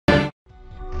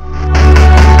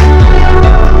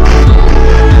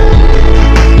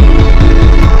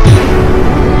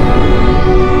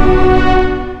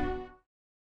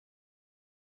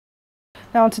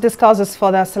Now, to discuss this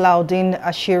further, Salahuddin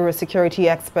Ashiru, security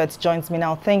expert, joins me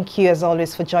now. Thank you, as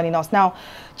always, for joining us. Now,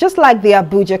 just like the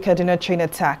Abuja Kaduna train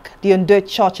attack, the Ondo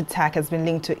church attack has been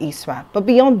linked to ISWAP. But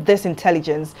beyond this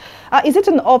intelligence, is it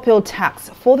an uphill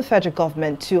task for the federal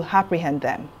government to apprehend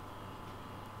them?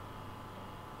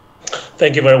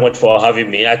 Thank you very much for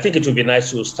having me. I think it would be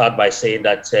nice to start by saying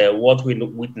that what we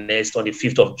witnessed on the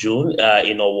 5th of June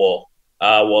in Owo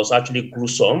was actually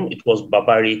gruesome. It was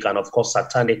barbaric and, of course,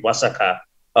 satanic massacre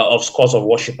of scores of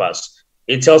worshippers.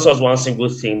 It tells us one single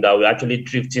thing, that we're actually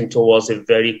drifting towards a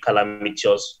very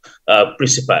calamitous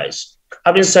precipice.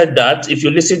 Having said that, if you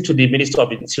listen to the Minister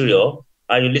of Interior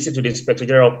and you listen to the Inspector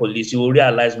General of Police, you will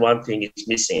realize one thing is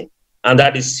missing, and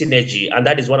that is synergy. And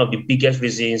that is one of the biggest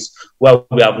reasons why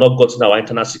we have not gotten our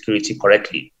internal security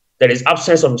correctly. There is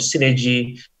absence of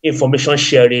synergy, information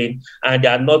sharing, and they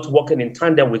are not working in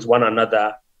tandem with one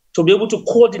another to be able to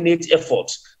coordinate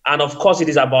efforts. And of course, it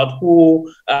is about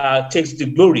who takes the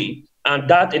glory. And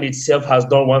that in itself has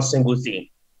done one single thing.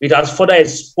 It has further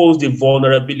exposed the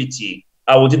vulnerability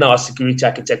within our security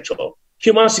architecture.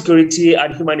 Human security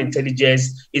and human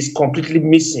intelligence is completely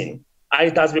missing. And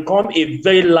it has become a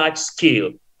very large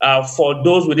scale for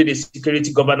those within the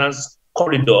security governance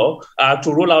corridor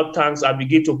to roll out tanks and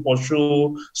begin to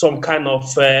pursue some kind of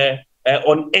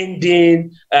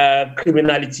unending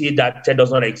criminality that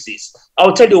does not exist.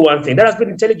 I'll tell you one thing. There has been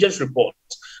intelligence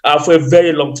reports for a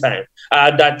very long time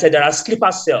that there are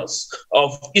sleeper cells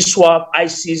of ISWAP,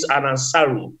 ISIS, and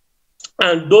Ansaru.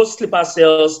 And those sleeper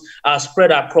cells are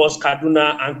spread across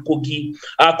Kaduna and Kogi.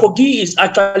 Kogi is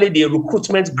actually the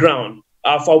recruitment ground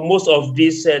for most of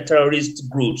these terrorist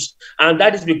groups. And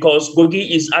that is because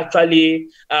Kogi is actually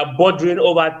bordering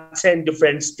over 10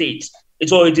 different states.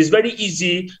 So it is very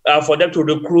easy for them to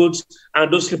recruit,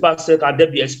 and those sleeper cells can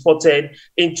then be exported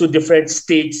into different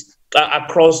states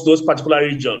across those particular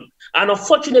regions. And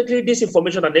unfortunately, this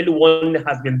information and anyone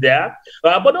has been there,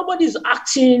 but nobody is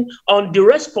acting on the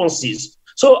responses.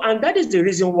 So, and that is the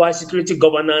reason why security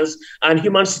governance and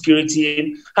human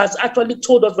security has actually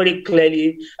told us very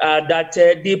clearly that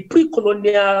the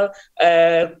pre-colonial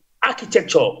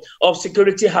architecture of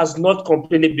security has not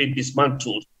completely been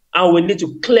dismantled. And we need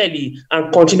to clearly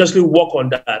and continuously work on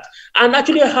that and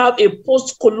actually have a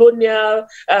post-colonial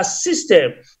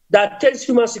system that takes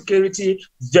human security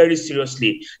very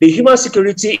seriously. The human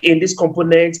security in this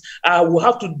component will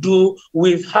have to do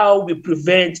with how we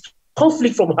prevent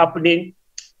conflict from happening.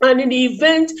 And in the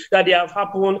event that they have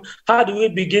happened, how do we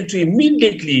begin to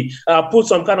immediately put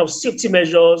some kind of safety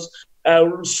measures,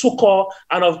 succor,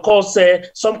 and of course,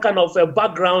 some kind of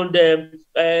background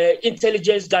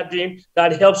intelligence gathering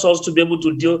that helps us to be able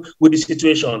to deal with the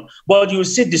situation. But you will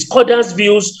see discordance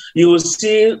views, you will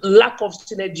see lack of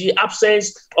synergy,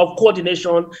 absence of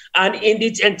coordination, and in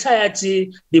its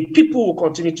entirety, the people will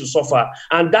continue to suffer.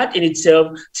 And that in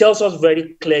itself tells us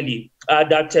very clearly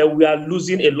that we are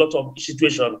losing a lot of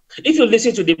situation. If you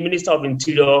listen to the Minister of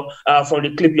Interior from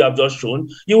the clip you have just shown,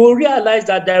 you will realize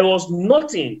that there was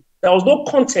nothing. There was no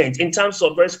content in terms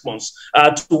of response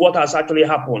to what has actually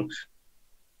happened.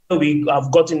 We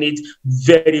have gotten it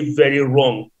very, very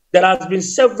wrong. There has been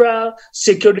several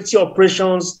security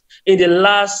operations in the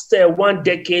last 1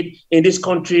 decade in this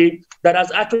country that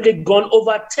has actually gone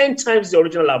over 10 times the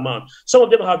original amount. Some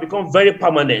of them have become very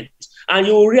permanent. And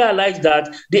you will realize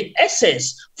that the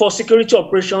essence for security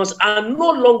operations are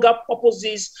no longer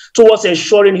purposes towards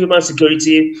ensuring human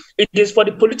security. It is for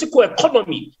the political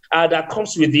economy that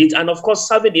comes with it, and of course,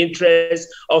 serving the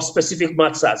interests of specific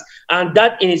matters. And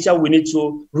that in itself we need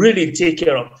to really take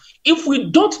care of. If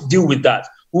we don't deal with that,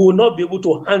 we will not be able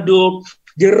to handle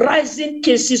the rising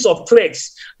cases of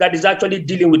threats that is actually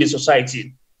dealing with the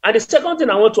society. And the second thing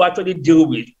I want to actually deal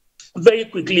with very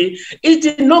quickly is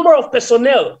the number of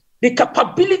personnel, the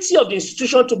capability of the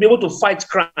institution to be able to fight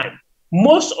crime.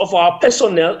 Most of our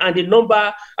personnel and the number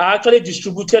are actually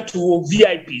distributed to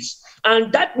VIPs.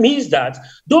 And that means that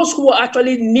those who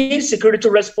actually need security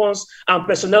response and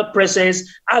personnel presence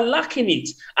are lacking it.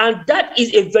 And that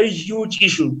is a very huge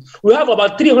issue. We have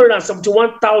about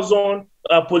 371,000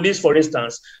 police, for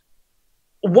instance.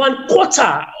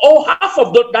 1/4 or half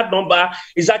of that number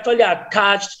is actually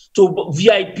attached to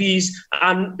VIPs,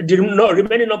 and the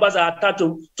remaining numbers are attached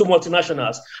to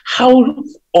multinationals. How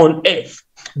on earth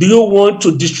do you want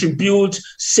to distribute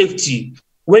safety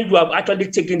when you have actually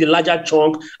taken the larger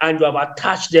chunk and you have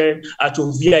attached them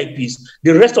to VIPs?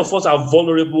 The rest of us are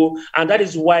vulnerable, and that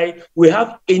is why we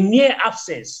have a near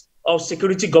absence of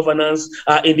security governance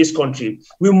in this country.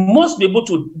 We must be able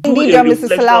to do Indeed, Mr.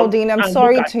 Salahuddin, I'm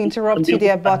sorry to interrupt you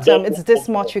there, but it's this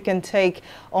much you can take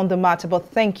on the matter.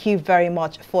 But thank you very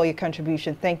much for your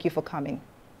contribution. Thank you for coming.